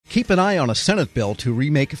Keep an eye on a Senate bill to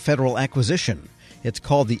remake federal acquisition. It's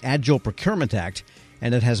called the Agile Procurement Act,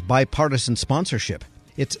 and it has bipartisan sponsorship.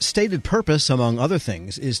 Its stated purpose, among other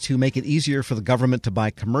things, is to make it easier for the government to buy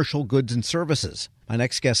commercial goods and services. My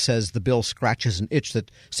next guest says the bill scratches an itch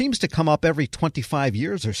that seems to come up every 25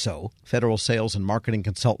 years or so. Federal sales and marketing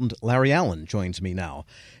consultant Larry Allen joins me now.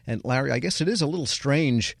 And Larry, I guess it is a little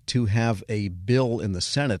strange to have a bill in the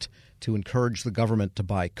Senate to encourage the government to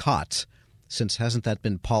buy cots, since hasn't that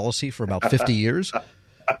been policy for about 50 years?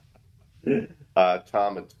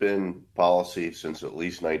 Tom, it's been policy since at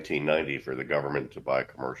least 1990 for the government to buy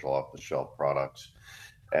commercial off-the-shelf products.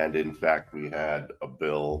 And in fact, we had a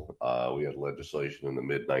bill, we had legislation in the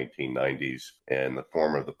mid-1990s in the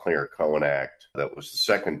form of the Clinger-Cohen Act. That was the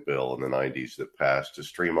second bill in the 90s that passed to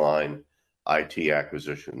streamline IT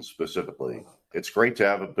acquisitions specifically. It's great to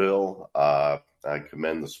have a bill. I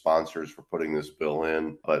commend the sponsors for putting this bill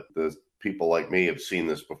in, but the people like me have seen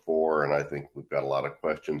this before, and I think we've got a lot of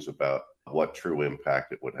questions about what true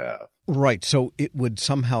impact it would have. Right. So it would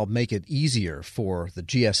somehow make it easier for the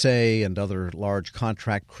GSA and other large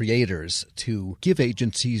contract creators to give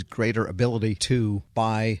agencies greater ability to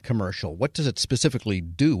buy commercial. What does it specifically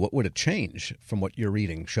do? What would it change from what your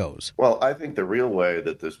reading shows? Well, I think the real way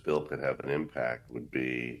that this bill could have an impact would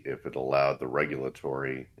be if it allowed the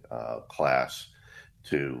regulatory class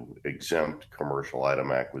to exempt commercial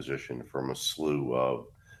item acquisition from a slew of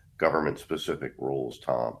government-specific rules,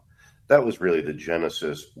 Tom. That was really the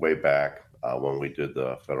genesis way back when we did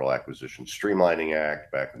the Federal Acquisition Streamlining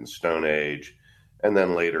Act back in the Stone Age. And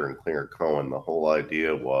then later in Clinger-Cohen, the whole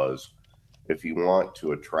idea was if you want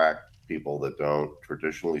to attract people that don't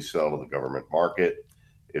traditionally sell to the government market,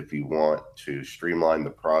 if you want to streamline the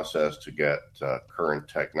process to get current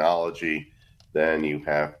technology, then you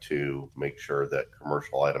have to make sure that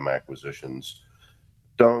commercial item acquisitions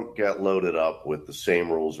don't get loaded up with the same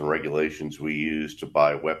rules and regulations we use to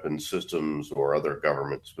buy weapon systems or other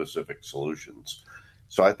government-specific solutions.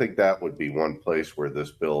 So I think that would be one place where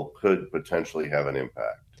this bill could potentially have an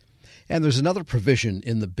impact. And there's another provision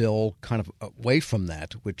in the bill kind of away from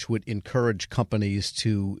that, which would encourage companies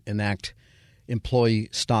to enact employee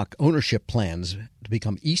stock ownership plans to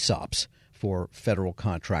become ESOPs for federal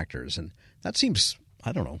contractors. And that seems,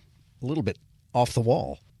 I don't know, a little bit off the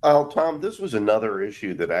wall. Well, Tom, this was another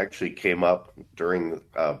issue that actually came up during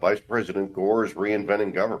Vice President Gore's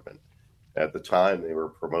Reinventing Government. At the time, they were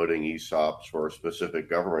promoting ESOPs for specific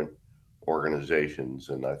government organizations,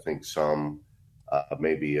 and I think some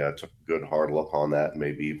maybe took a good hard look on that and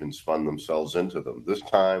maybe even spun themselves into them. This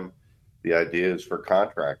time, the idea is for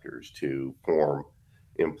contractors to form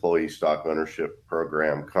employee stock ownership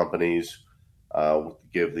program companies,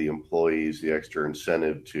 give the employees the extra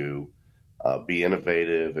incentive to be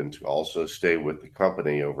innovative and to also stay with the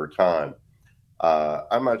company over time.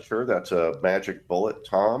 I'm not sure that's a magic bullet,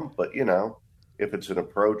 Tom, but, if it's an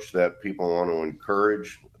approach that people want to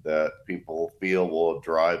encourage, that people feel will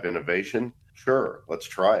drive innovation, sure, let's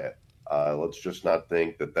try it. Let's just not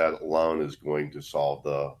think that that alone is going to solve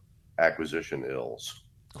the acquisition ills.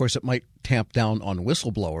 Of course, it might tamp down on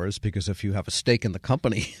whistleblowers because if you have a stake in the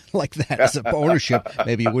company like that as a ownership,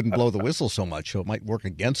 maybe you wouldn't blow the whistle so much. So it might work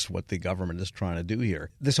against what the government is trying to do here.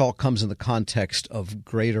 This all comes in the context of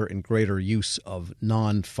greater and greater use of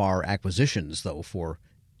non-FAR acquisitions, though, for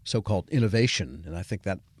so-called innovation. And I think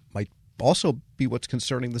that might also be what's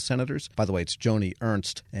concerning the senators. By the way, it's Joni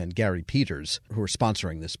Ernst and Gary Peters who are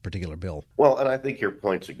sponsoring this particular bill. Well, and I think your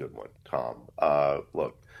point's a good one, Tom.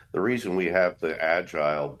 Look, the reason we have the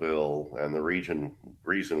Agile bill and the reason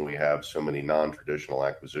we have so many non-traditional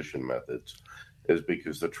acquisition methods is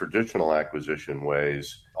because the traditional acquisition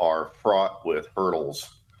ways are fraught with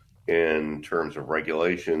hurdles in terms of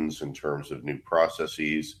regulations, in terms of new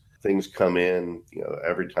processes. Things come in,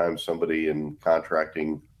 every time somebody in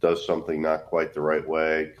contracting does something not quite the right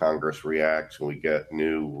way, Congress reacts and we get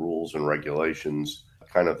new rules and regulations.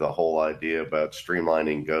 Kind of the whole idea about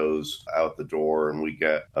streamlining goes out the door and we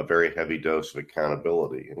get a very heavy dose of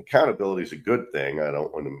accountability. And accountability is a good thing. I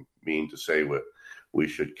don't want to mean to say we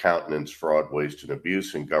should countenance fraud, waste, and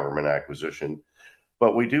abuse in government acquisition,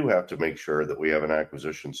 but we do have to make sure that we have an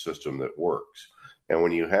acquisition system that works. And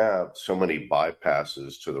when you have so many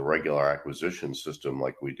bypasses to the regular acquisition system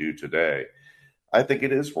like we do today, I think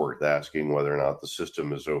it is worth asking whether or not the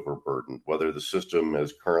system is overburdened, whether the system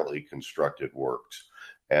as currently constructed works.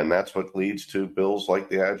 And that's what leads to bills like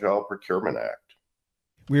the Agile Procurement Act.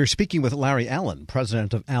 We are speaking with Larry Allen,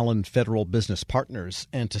 president of Allen Federal Business Partners.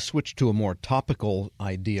 And to switch to a more topical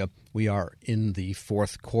idea, we are in the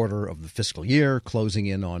fourth quarter of the fiscal year, closing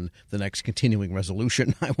in on the next continuing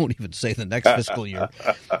resolution. I won't even say the next fiscal year.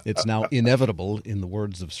 It's now inevitable, in the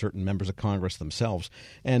words of certain members of Congress themselves.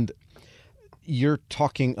 And you're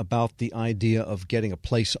talking about the idea of getting a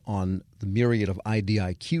place on the myriad of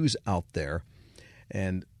IDIQs out there.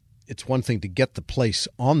 And it's one thing to get the place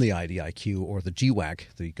on the IDIQ or the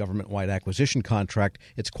GWAC, the government-wide acquisition contract.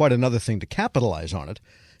 It's quite another thing to capitalize on it.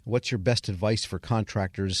 What's your best advice for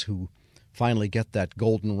contractors who finally get that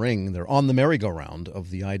golden ring? They're on the merry-go-round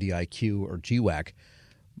of the IDIQ or GWAC,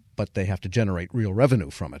 but they have to generate real revenue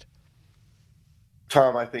from it.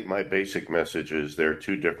 Tom, I think my basic message is there are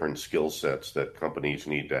two different skill sets that companies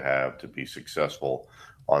need to have to be successful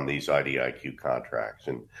on these IDIQ contracts.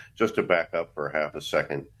 And just to back up for half a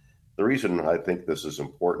second, the reason I think this is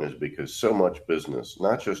important is because so much business,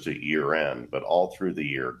 not just at year end, but all through the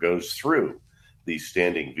year, goes through these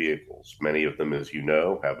standing vehicles. Many of them, as you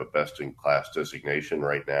know, have a best-in-class designation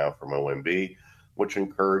right now from OMB, which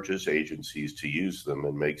encourages agencies to use them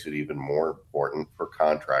and makes it even more important for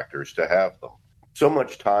contractors to have them. So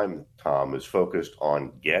much time, Tom, is focused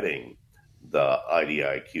on getting the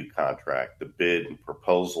IDIQ contract, the bid and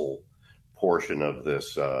proposal portion of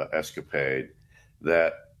this escapade,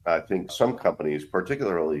 that I think some companies,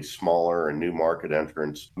 particularly smaller and new market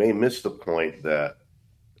entrants, may miss the point that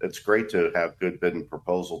it's great to have good bid and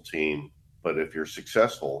proposal team, but if you're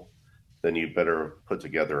successful, then you better put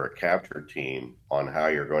together a capture team on how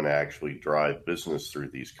you're going to actually drive business through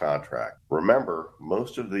these contracts. Remember,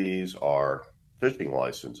 most of these are fishing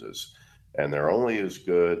licenses, and they're only as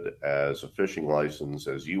good as a fishing license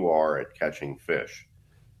as you are at catching fish.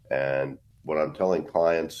 And what I'm telling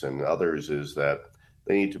clients and others is that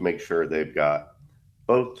they need to make sure they've got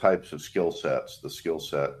both types of skill sets, the skill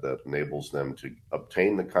set that enables them to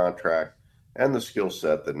obtain the contract and the skill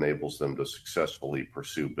set that enables them to successfully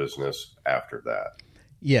pursue business after that.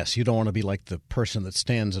 Yes, you don't want to be like the person that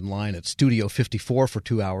stands in line at Studio 54 for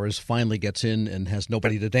 2 hours, finally gets in and has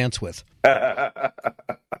nobody to dance with. A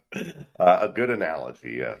good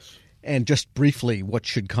analogy, yes. And just briefly, what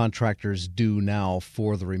should contractors do now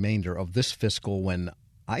for the remainder of this fiscal when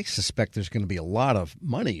I suspect there's going to be a lot of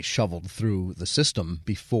money shoveled through the system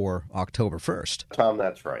before October 1st? Tom,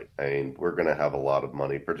 that's right. I mean, we're going to have a lot of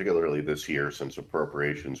money, particularly this year since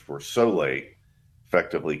appropriations were so late,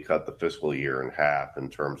 effectively cut the fiscal year in half in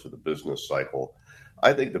terms of the business cycle.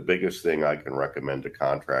 I think the biggest thing I can recommend to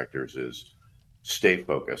contractors is stay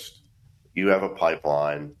focused. You have a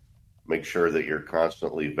pipeline. Make sure that you're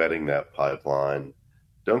constantly vetting that pipeline.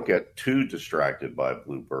 Don't get too distracted by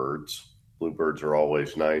bluebirds. Bluebirds are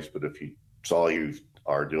always nice, but if all you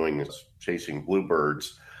are doing is chasing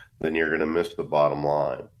bluebirds, then you're going to miss the bottom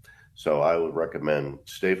line. So I would recommend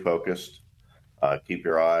stay focused, keep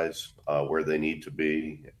your eyes where they need to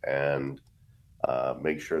be, and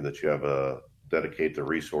make sure that you dedicate the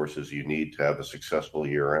resources you need to have a successful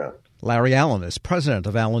year end. Larry Allen is president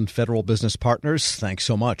of Allen Federal Business Partners. Thanks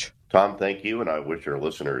so much. Tom, thank you, and I wish your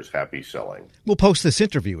listeners happy selling. We'll post this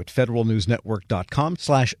interview at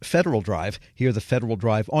federalnewsnetwork.com/Federal Drive. Hear the Federal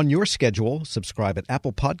Drive on your schedule. Subscribe at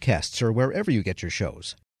Apple Podcasts or wherever you get your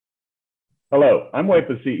shows. Hello, I'm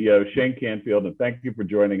WIPA CEO Shane Canfield, and thank you for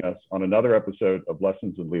joining us on another episode of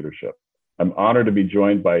Lessons in Leadership. I'm honored to be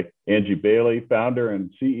joined by Angie Bailey, founder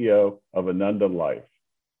and CEO of Ananda Life.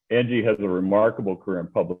 Angie has a remarkable career in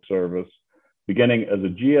public service, beginning as a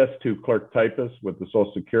GS2 clerk typist with the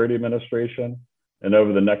Social Security Administration. And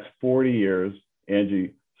over the next 40 years,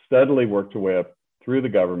 Angie steadily worked her way up through the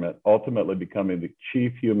government, ultimately becoming the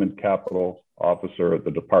Chief Human Capital Officer at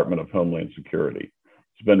the Department of Homeland Security.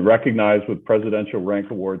 She's been recognized with presidential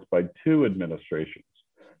rank awards by 2 administrations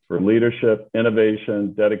for leadership,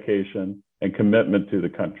 innovation, dedication, and commitment to the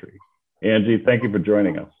country. Angie, thank you for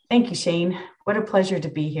joining us. Thank you, Shane. What a pleasure to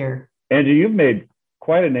be here. Angie, you've made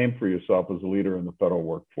quite a name for yourself as a leader in the federal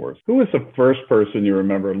workforce. Who was the first person you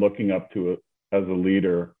remember looking up to as a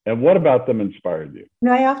leader, and what about them inspired you?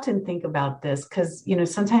 I often think about this because,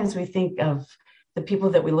 sometimes we think of the people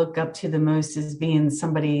that we look up to the most as being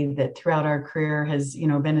somebody that throughout our career has,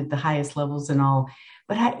 been at the highest levels and all.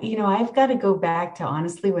 But I've got to go back to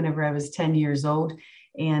honestly, whenever I was 10 years old.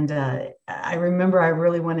 And I remember I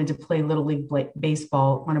really wanted to play Little League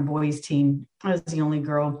baseball on a boys team. I was the only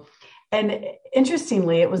girl. And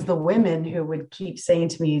interestingly, it was the women who would keep saying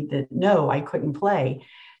to me that, no, I couldn't play.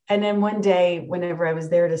 And then one day, whenever I was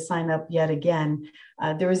there to sign up yet again,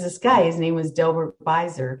 there was this guy, his name was Delbert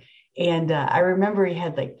Beiser. And I remember he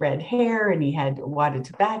had like red hair and he had a wad of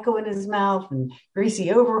tobacco in his mouth and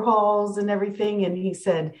greasy overalls and everything. And he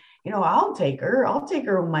said, I'll take her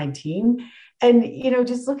on my team. And,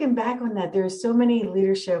 just looking back on that, there's so many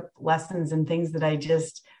leadership lessons and things that I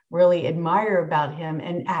just really admire about him.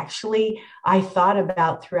 And actually, I thought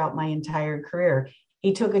about throughout my entire career.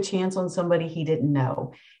 He took a chance on somebody he didn't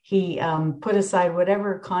know. He put aside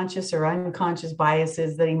whatever conscious or unconscious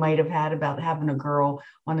biases that he might have had about having a girl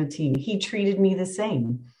on a team. He treated me the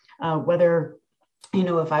same, whether,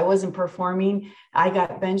 if I wasn't performing, I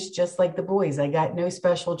got benched just like the boys. I got no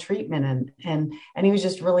special treatment. And he was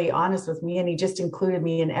just really honest with me, and he just included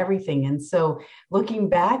me in everything. And so looking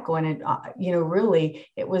back on it, really,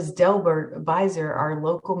 it was Delbert Visor, our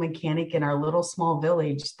local mechanic in our little small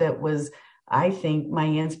village, that was, I think, my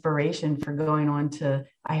inspiration for going on to,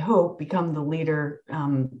 I hope, become the leader,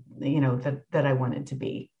 that I wanted to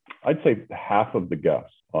be. I'd say half of the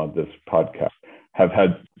guests on this podcast have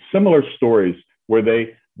had similar stories where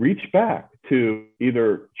they reach back to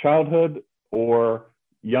either childhood or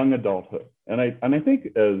young adulthood. And I think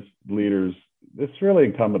as leaders, it's really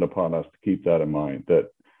incumbent upon us to keep that in mind, that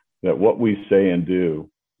what we say and do,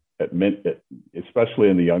 especially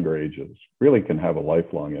in the younger ages, really can have a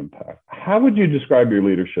lifelong impact. How would you describe your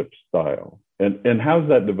leadership style, and how's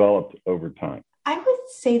that developed over time? I would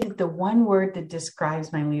say that the one word that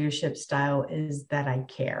describes my leadership style is that I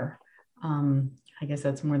care. I guess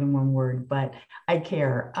that's more than one word, but I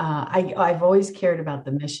care. I've always cared about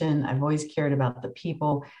the mission. I've always cared about the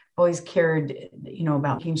people. I've always cared,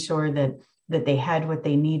 about making sure that they had what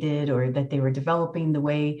they needed, or that they were developing the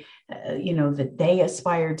way, that they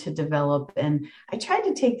aspired to develop. And I tried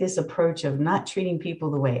to take this approach of not treating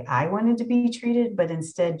people the way I wanted to be treated, but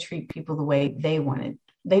instead treat people the way they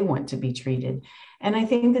want to be treated. And I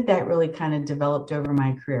think that really kind of developed over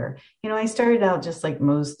my career. I started out just like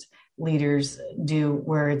most leaders do,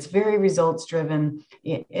 where it's very results driven.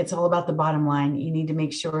 It's all about the bottom line. You need to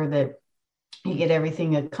make sure that you get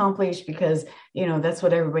everything accomplished because, that's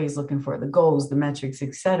what everybody's looking for, the goals, the metrics,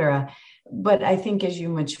 etc. But I think as you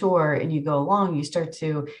mature and you go along, you start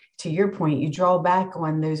to your point, you draw back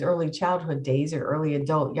on those early childhood days or early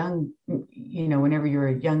adult, whenever you're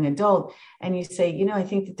a young adult, and you say, I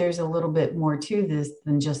think that there's a little bit more to this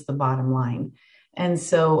than just the bottom line. And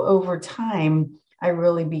so over time, I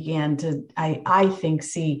really began to, I think,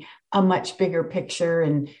 see a much bigger picture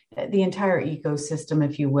and the entire ecosystem,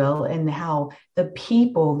 if you will, and how the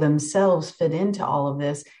people themselves fit into all of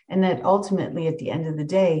this. And that ultimately, at the end of the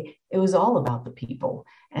day, it was all about the people.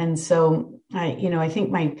 And so, I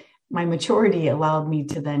think my maturity allowed me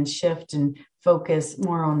to then shift and focus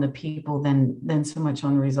more on the people than so much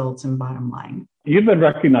on results and bottom line. You've been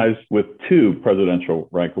recognized with 2 presidential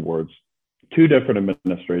rank awards, 2 different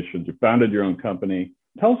administrations. You founded your own company.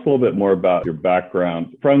 Tell us a little bit more about your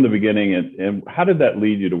background from the beginning, and how did that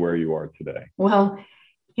lead you to where you are today? Well,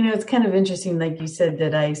 it's kind of interesting, like you said,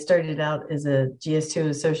 that I started out as a GS2,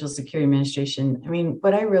 a Social Security Administration. I mean,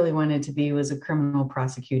 what I really wanted to be was a criminal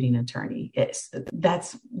prosecuting attorney.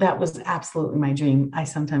 That was absolutely my dream. I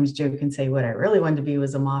sometimes joke and say what I really wanted to be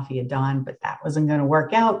was a mafia don, but that wasn't going to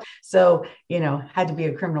work out. So, had to be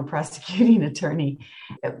a criminal prosecuting attorney.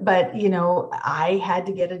 But, I had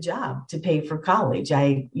to get a job to pay for college.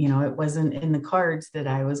 It wasn't in the cards that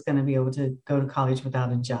I was going to be able to go to college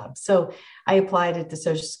without a job. So I applied at the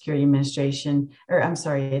Social Security Administration, at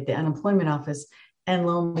the unemployment office. And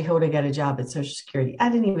lo and behold, I got a job at Social Security. I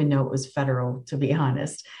didn't even know it was federal, to be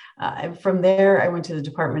honest. From there, I went to the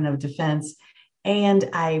Department of Defense, and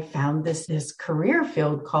I found this career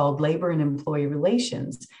field called Labor and Employee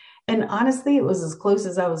Relations. And honestly, it was as close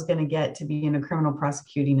as I was going to get to being a criminal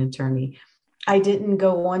prosecuting attorney. I didn't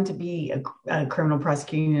go on to be a criminal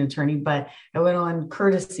prosecuting attorney, but I went on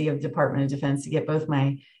courtesy of Department of Defense to get both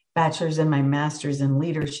my bachelor's and my master's in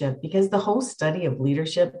leadership, because the whole study of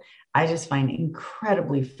leadership, I just find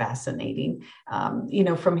incredibly fascinating.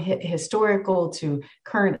 From historical to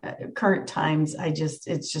current times,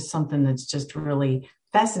 it's just something that's just really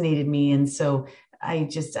fascinated me. And so I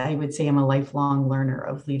would say I'm a lifelong learner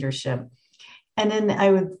of leadership. And then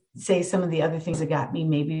I would say some of the other things that got me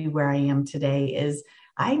maybe where I am today is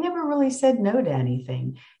I never really said no to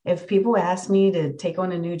anything. If people asked me to take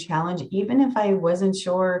on a new challenge, even if I wasn't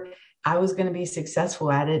sure I was going to be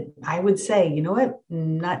successful at it, I would say, you know what,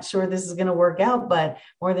 I'm not sure this is going to work out, but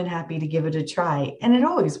more than happy to give it a try. And it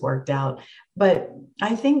always worked out. But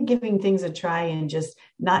I think giving things a try and just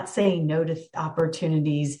not saying no to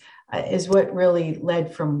opportunities is what really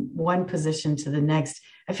led from one position to the next.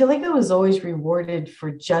 I feel like I was always rewarded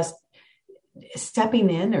for just stepping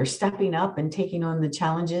in or stepping up and taking on the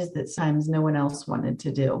challenges that sometimes no one else wanted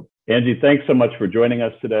to do. Angie, thanks so much for joining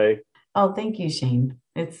us today. Oh, thank you, Shane.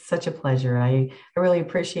 It's such a pleasure. I really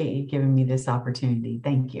appreciate you giving me this opportunity.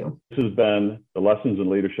 Thank you. This has been the Lessons in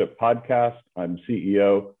Leadership podcast. I'm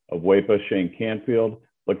CEO of WEPA, Shane Canfield.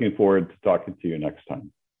 Looking forward to talking to you next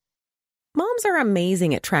time. Moms are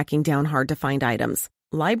amazing at tracking down hard-to-find items.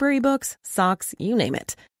 Library books, socks, you name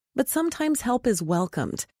it. But sometimes help is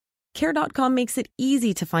welcomed. Care.com makes it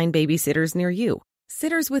easy to find babysitters near you.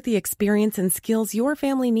 Sitters with the experience and skills your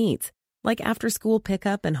family needs, like after-school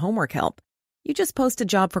pickup and homework help. You just post a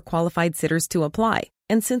job for qualified sitters to apply.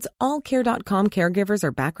 And since all Care.com caregivers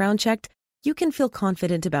are background checked, you can feel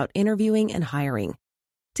confident about interviewing and hiring.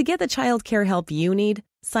 To get the child care help you need,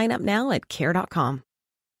 sign up now at Care.com.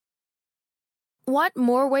 Want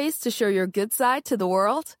more ways to show your good side to the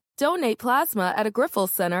world? Donate plasma at a Grifols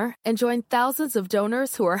Center and join thousands of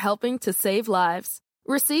donors who are helping to save lives.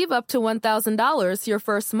 Receive up to $1,000 your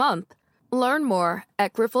first month. Learn more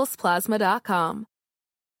at grifolsplasma.com.